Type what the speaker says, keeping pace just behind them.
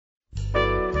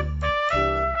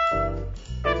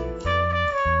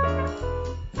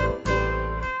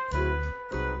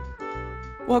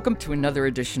Welcome to another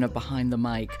edition of Behind the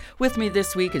Mic. With me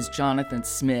this week is Jonathan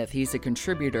Smith. He's a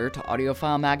contributor to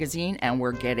AudioFile magazine, and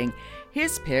we're getting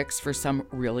his picks for some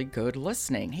really good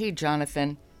listening. Hey,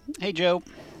 Jonathan. Hey, Joe.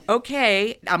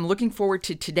 Okay, I'm looking forward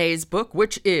to today's book,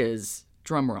 which is,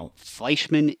 drumroll,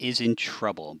 Fleischman is in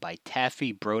Trouble by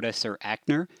Taffy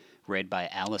Brodesser-Akner, read by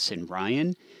Allison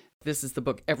Ryan. This is the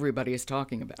book everybody is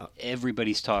talking about.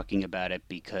 Everybody's talking about it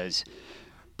because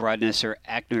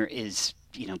Brodesser-Akner is,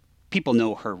 people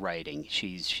know her writing.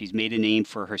 She's made a name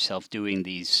for herself doing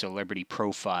these celebrity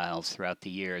profiles throughout the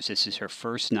years. This is her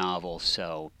first novel,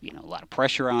 so, a lot of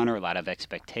pressure on her, a lot of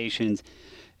expectations.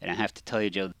 And I have to tell you,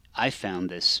 Joe, I found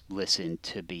this listen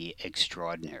to be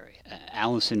extraordinary.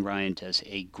 Allison Ryan does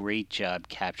a great job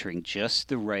capturing just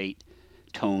the right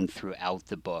tone throughout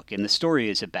the book. And the story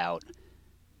is about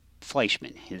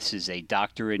Fleischman. This is a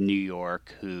doctor in New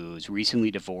York who's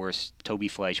recently divorced. Toby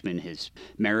Fleischman, his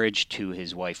marriage to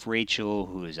his wife Rachel,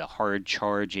 who is a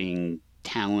hard-charging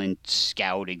talent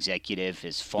scout executive,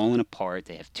 has fallen apart.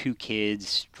 They have 2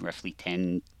 kids, roughly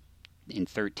 10 and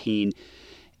 13.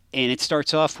 And it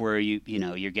starts off where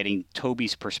you're getting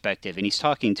Toby's perspective, and he's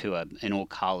talking to an old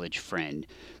college friend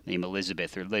named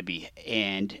Elizabeth or Libby,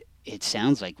 and it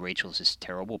sounds like Rachel's this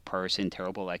terrible person,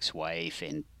 terrible ex-wife,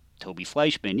 and Toby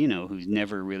Fleischman, who's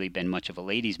never really been much of a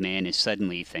ladies' man, is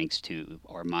suddenly, thanks to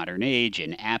our modern age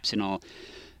and apps and all,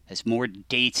 has more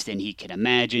dates than he can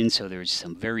imagine. So there's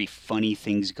some very funny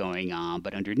things going on.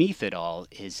 But underneath it all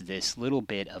is this little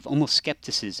bit of almost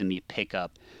skepticism you pick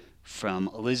up from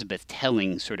Elizabeth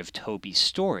telling sort of Toby's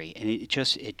story. And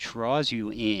it draws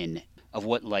you in of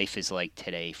what life is like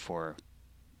today for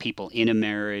people in a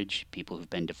marriage, people who've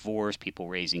been divorced, people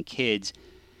raising kids.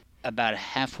 About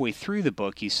halfway through the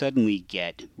book, you suddenly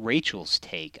get Rachel's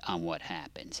take on what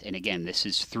happens. And again, this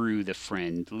is through the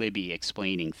friend Libby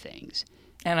explaining things.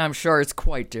 And I'm sure it's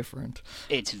quite different.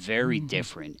 It's very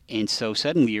different. And so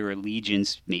suddenly your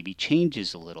allegiance maybe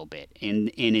changes a little bit.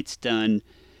 And it's done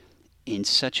in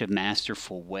such a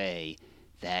masterful way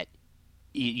that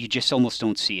you just almost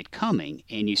don't see it coming.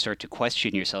 And you start to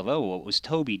question yourself, what was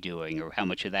Toby doing? Or how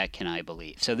much of that can I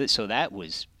believe? So that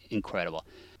was incredible.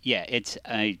 Yeah,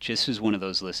 this is one of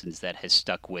those listens that has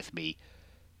stuck with me.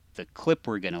 The clip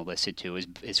we're going to listen to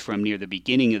is from near the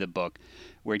beginning of the book,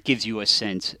 where it gives you a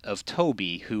sense of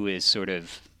Toby, who is sort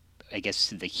of, I guess,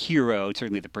 the hero,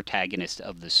 certainly the protagonist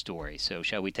of the story. So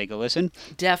shall we take a listen?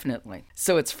 Definitely.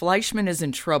 So it's Fleischman is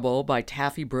in Trouble by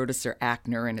Taffy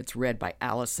Brodesser-Akner, and it's read by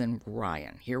Allison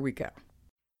Ryan. Here we go.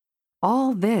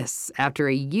 All this after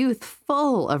a youth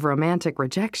full of romantic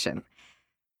rejection.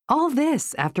 All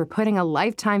this after putting a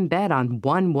lifetime bet on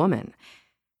one woman.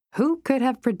 Who could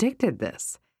have predicted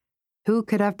this? Who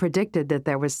could have predicted that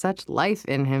there was such life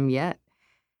in him yet?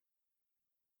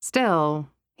 Still,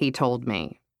 he told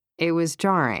me, it was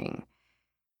jarring.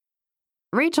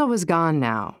 Rachel was gone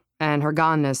now, and her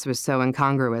goneness was so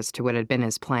incongruous to what had been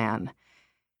his plan.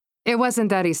 It wasn't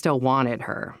that he still wanted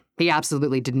her. He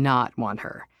absolutely did not want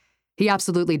her. He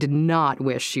absolutely did not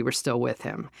wish she were still with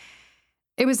him.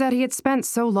 It was that he had spent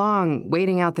so long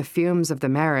waiting out the fumes of the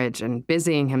marriage and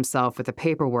busying himself with the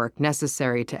paperwork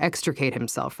necessary to extricate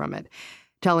himself from it,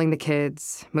 telling the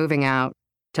kids, moving out,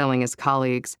 telling his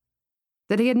colleagues,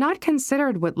 that he had not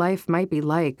considered what life might be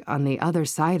like on the other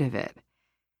side of it.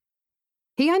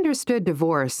 He understood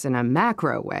divorce in a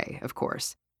macro way, of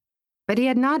course, but he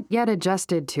had not yet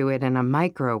adjusted to it in a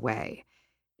micro way,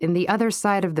 in the other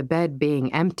side of the bed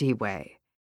being empty way.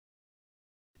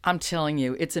 I'm telling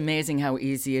you, it's amazing how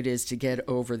easy it is to get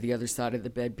over the other side of the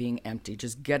bed being empty.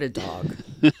 Just get a dog.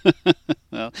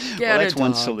 well, that's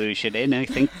one solution. And I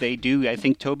think they do. I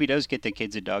think Toby does get the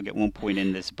kids a dog at one point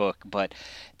in this book. But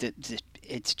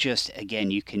it's just,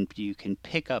 again, you can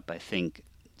pick up, I think,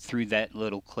 through that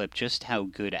little clip, just how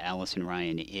good Allison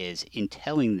Ryan is in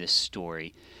telling this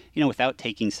story, without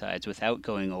taking sides, without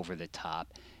going over the top.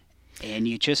 And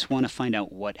you just want to find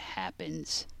out what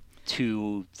happens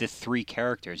to the 3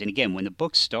 characters. And again, when the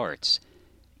book starts,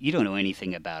 you don't know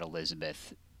anything about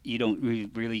Elizabeth. You don't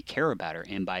really care about her.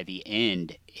 And by the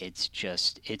end, it's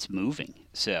moving.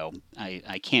 So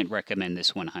I can't recommend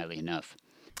this one highly enough.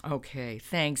 Okay,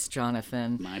 thanks,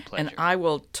 Jonathan. My pleasure. And I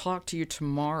will talk to you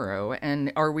tomorrow.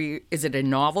 And is it a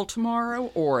novel tomorrow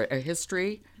or a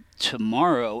history?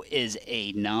 Tomorrow is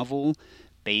a novel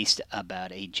based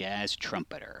about a jazz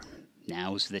trumpeter.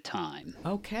 Now's the time.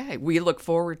 Okay, we look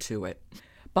forward to it.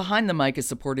 Behind the Mic is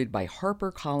supported by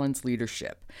HarperCollins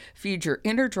Leadership. Feed your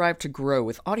inner drive to grow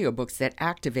with audiobooks that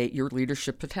activate your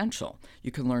leadership potential. You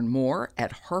can learn more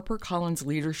at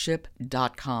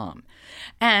harpercollinsleadership.com.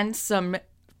 And some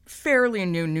fairly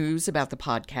new news about the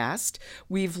podcast.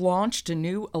 We've launched a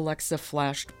new Alexa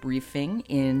Flashed Briefing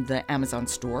in the Amazon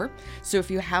store. So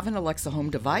if you have an Alexa home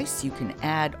device, you can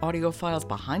add audio files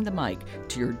behind the mic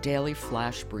to your daily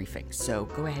flash briefing. So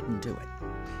go ahead and do it.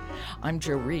 I'm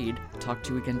Jo Reed. Talk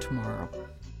to you again tomorrow.